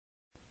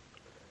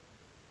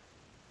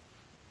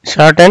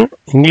Shorthand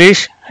English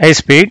High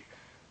Speed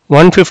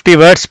 150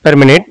 words per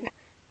minute.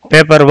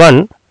 Paper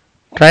 1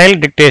 Trial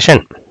Dictation.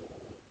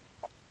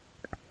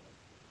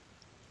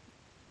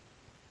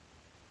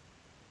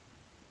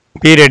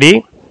 Be ready.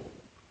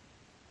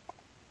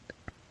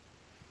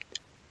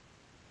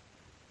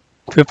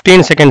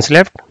 15 seconds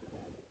left.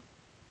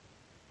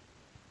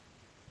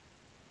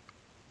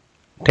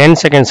 10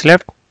 seconds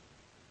left.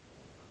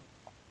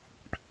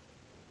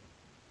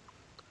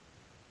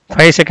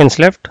 5 seconds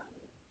left.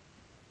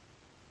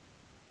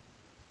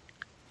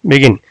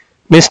 Begin.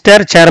 Mr.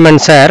 Chairman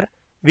Sir,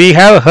 we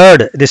have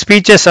heard the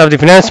speeches of the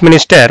Finance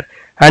Minister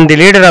and the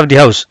Leader of the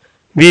House.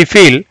 We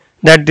feel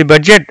that the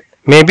budget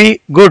may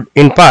be good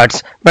in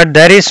parts, but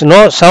there is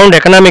no sound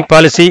economic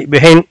policy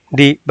behind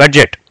the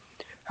budget.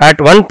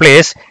 At one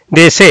place,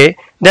 they say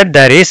that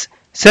there is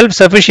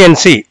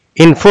self-sufficiency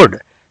in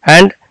food,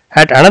 and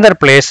at another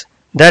place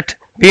that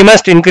we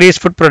must increase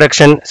food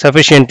production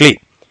sufficiently.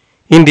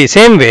 In the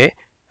same way,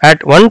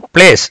 at one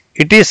place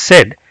it is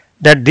said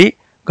that the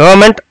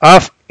Government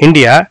of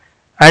India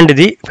and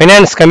the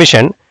Finance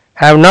Commission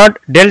have not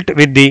dealt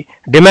with the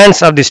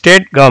demands of the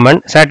state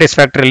government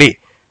satisfactorily,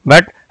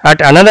 but at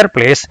another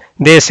place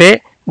they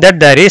say that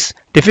there is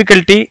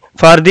difficulty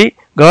for the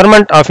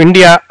Government of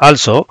India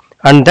also,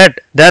 and that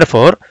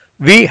therefore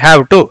we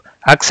have to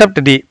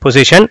accept the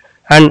position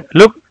and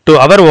look to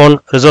our own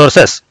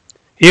resources.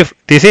 If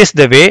this is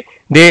the way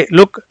they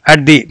look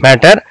at the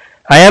matter,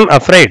 I am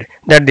afraid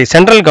that the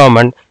central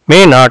government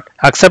may not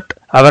accept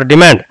our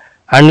demand.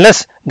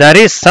 Unless there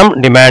is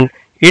some demand,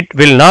 it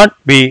will not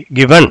be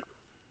given.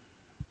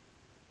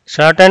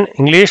 Shorthand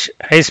English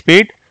High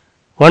Speed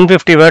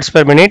 150 words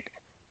per minute.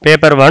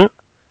 Paper 1.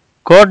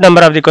 Code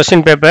number of the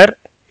question paper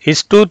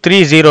is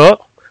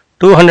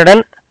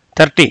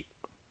 230.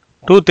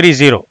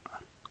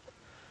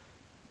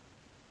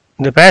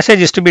 The passage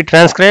is to be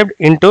transcribed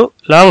into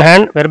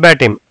longhand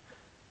verbatim.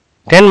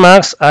 10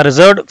 marks are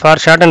reserved for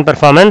shorthand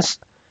performance.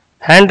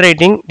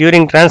 Handwriting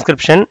during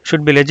transcription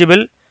should be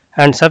legible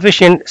and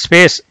sufficient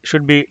space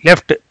should be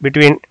left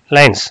between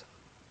lines.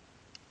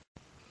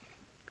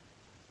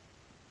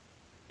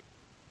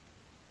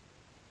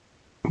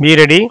 Be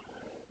ready.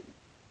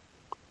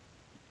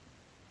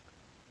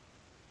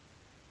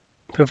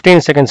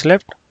 15 seconds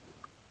left.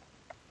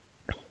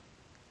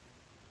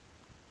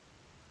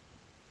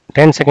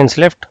 10 seconds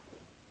left.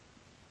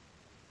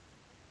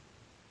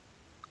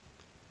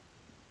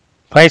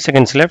 5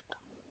 seconds left.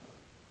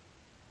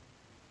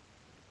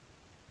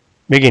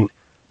 Begin.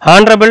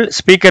 Honorable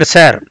Speaker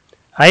Sir,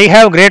 I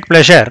have great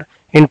pleasure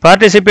in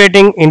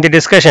participating in the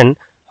discussion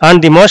on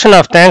the motion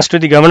of thanks to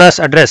the Governor's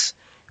address.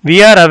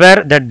 We are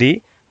aware that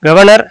the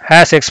Governor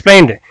has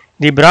explained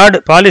the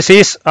broad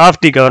policies of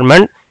the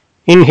government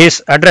in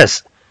his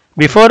address.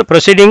 Before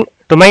proceeding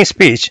to my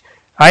speech,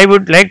 I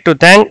would like to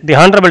thank the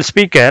Honorable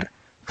Speaker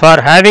for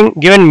having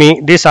given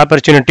me this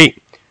opportunity.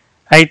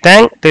 I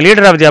thank the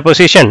Leader of the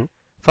Opposition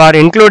for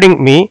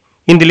including me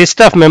in the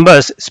list of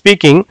members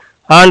speaking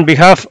on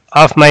behalf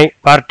of my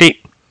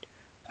party.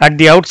 At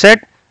the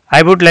outset,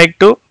 I would like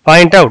to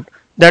point out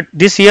that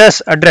this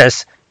year's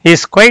address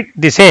is quite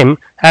the same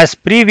as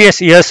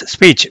previous year's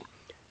speech.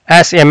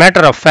 As a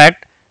matter of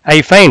fact,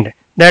 I find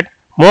that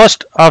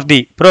most of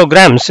the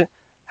programs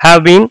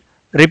have been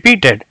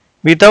repeated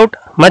without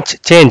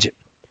much change.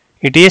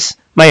 It is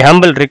my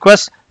humble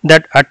request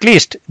that at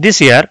least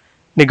this year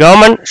the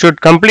government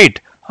should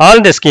complete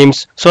all the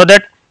schemes so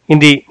that in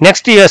the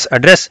next year's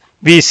address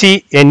we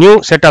see a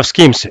new set of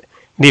schemes.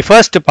 The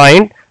first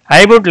point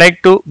I would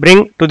like to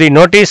bring to the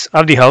notice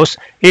of the House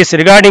is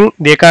regarding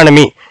the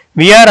economy.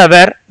 We are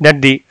aware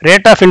that the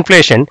rate of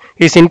inflation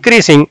is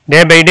increasing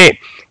day by day.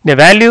 The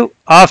value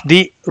of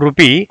the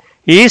rupee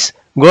is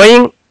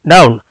going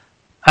down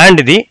and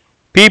the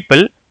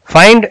people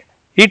find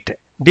it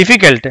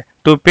difficult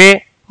to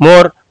pay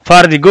more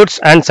for the goods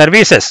and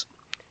services.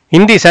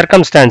 In the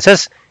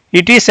circumstances,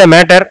 it is a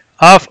matter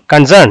of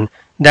concern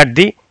that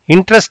the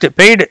interest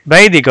paid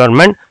by the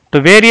government to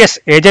various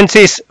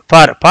agencies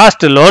for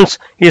past loans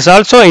is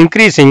also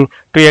increasing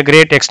to a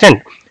great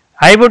extent.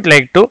 I would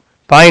like to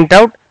point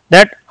out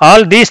that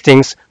all these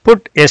things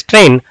put a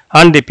strain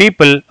on the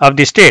people of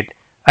the state.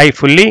 I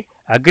fully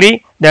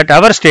agree that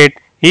our state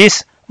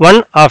is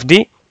one of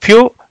the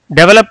few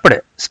developed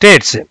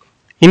states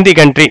in the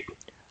country.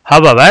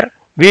 However,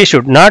 we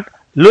should not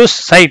lose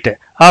sight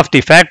of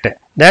the fact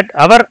that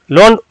our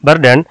loan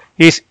burden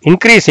is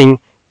increasing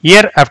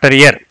year after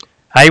year.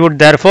 I would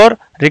therefore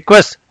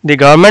request the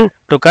government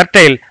to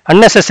curtail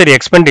unnecessary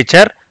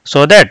expenditure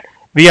so that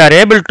we are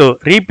able to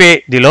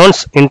repay the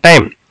loans in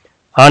time.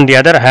 On the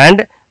other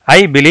hand,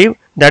 I believe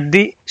that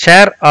the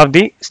share of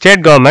the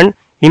state government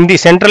in the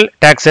central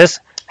taxes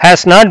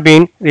has not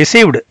been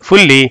received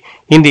fully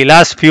in the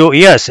last few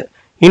years.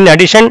 In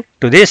addition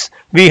to this,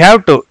 we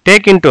have to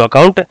take into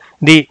account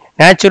the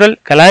natural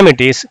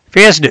calamities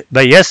faced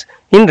by us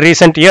in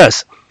recent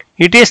years.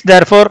 It is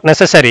therefore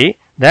necessary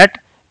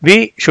that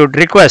we should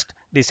request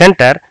the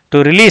centre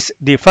to release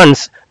the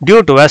funds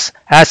due to us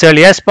as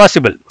early as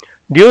possible.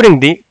 During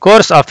the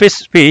course of his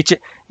speech,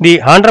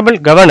 the Honorable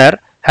Governor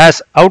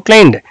has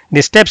outlined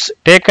the steps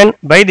taken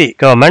by the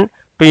government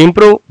to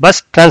improve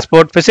bus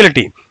transport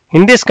facility.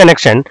 In this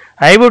connection,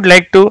 I would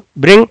like to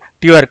bring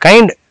to your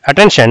kind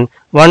attention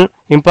one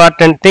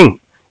important thing.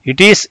 It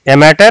is a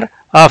matter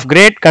of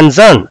great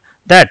concern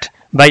that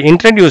by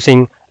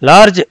introducing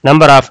large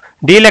number of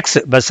deluxe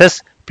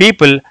buses,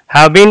 people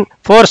have been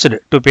forced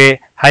to pay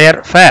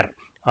higher fare.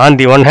 On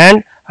the one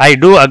hand, I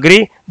do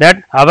agree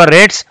that our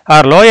rates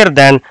are lower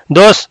than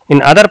those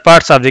in other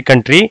parts of the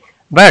country,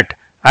 but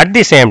at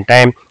the same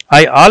time,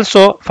 I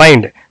also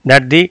find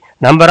that the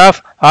number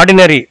of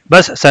ordinary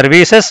bus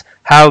services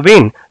have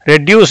been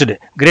reduced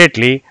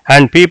greatly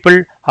and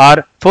people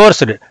are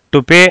forced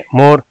to pay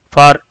more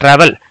for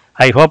travel.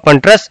 I hope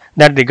and trust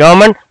that the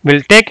government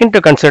will take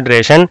into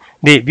consideration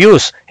the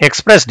views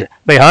expressed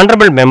by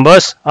honorable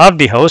members of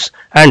the House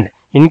and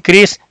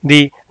increase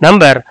the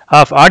number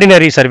of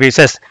ordinary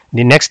services.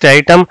 The next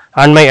item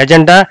on my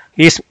agenda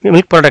is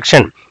milk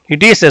production.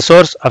 It is a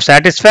source of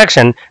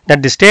satisfaction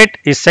that the state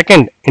is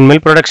second in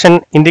milk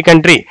production in the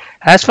country.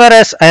 As far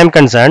as I am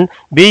concerned,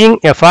 being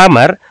a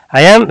farmer,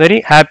 I am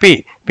very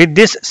happy with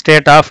this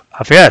state of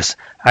affairs.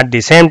 At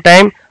the same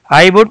time,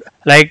 I would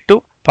like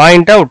to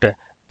point out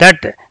that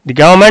the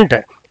government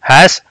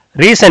has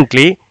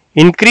recently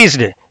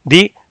increased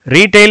the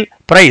retail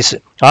price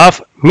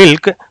of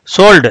milk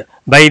sold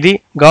by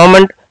the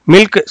government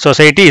milk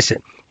societies.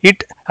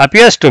 It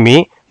appears to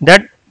me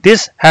that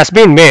this has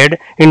been made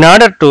in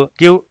order to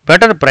give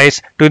better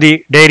price to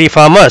the dairy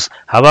farmers.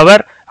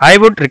 However, I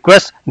would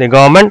request the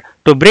government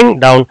to bring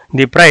down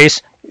the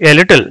price a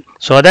little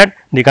so that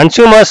the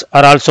consumers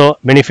are also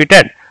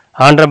benefited.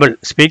 Honorable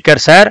Speaker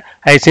Sir,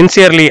 I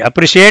sincerely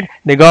appreciate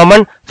the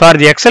government for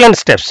the excellent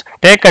steps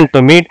taken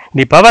to meet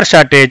the power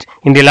shortage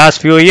in the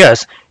last few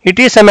years. It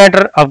is a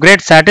matter of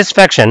great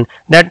satisfaction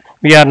that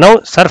we are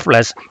now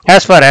surplus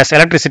as far as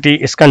electricity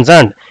is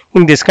concerned.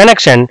 In this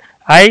connection,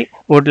 I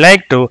would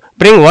like to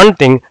bring one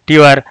thing to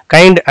your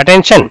kind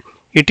attention.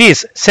 It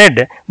is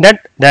said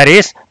that there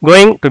is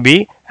going to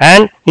be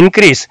an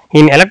increase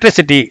in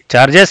electricity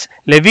charges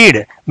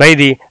levied by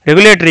the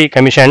Regulatory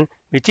Commission,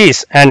 which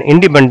is an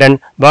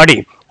independent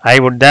body. I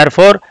would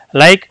therefore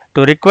like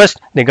to request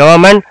the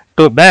government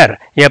to bear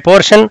a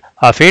portion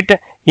of it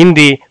in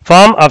the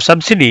form of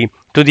subsidy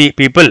to the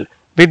people.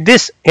 With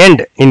this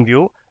end in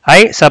view,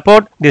 I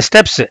support the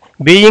steps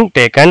being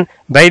taken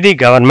by the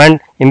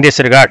government in this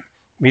regard.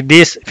 With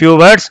these few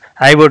words,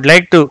 I would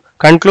like to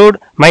conclude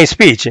my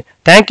speech,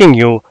 thanking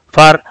you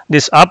for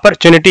this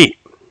opportunity.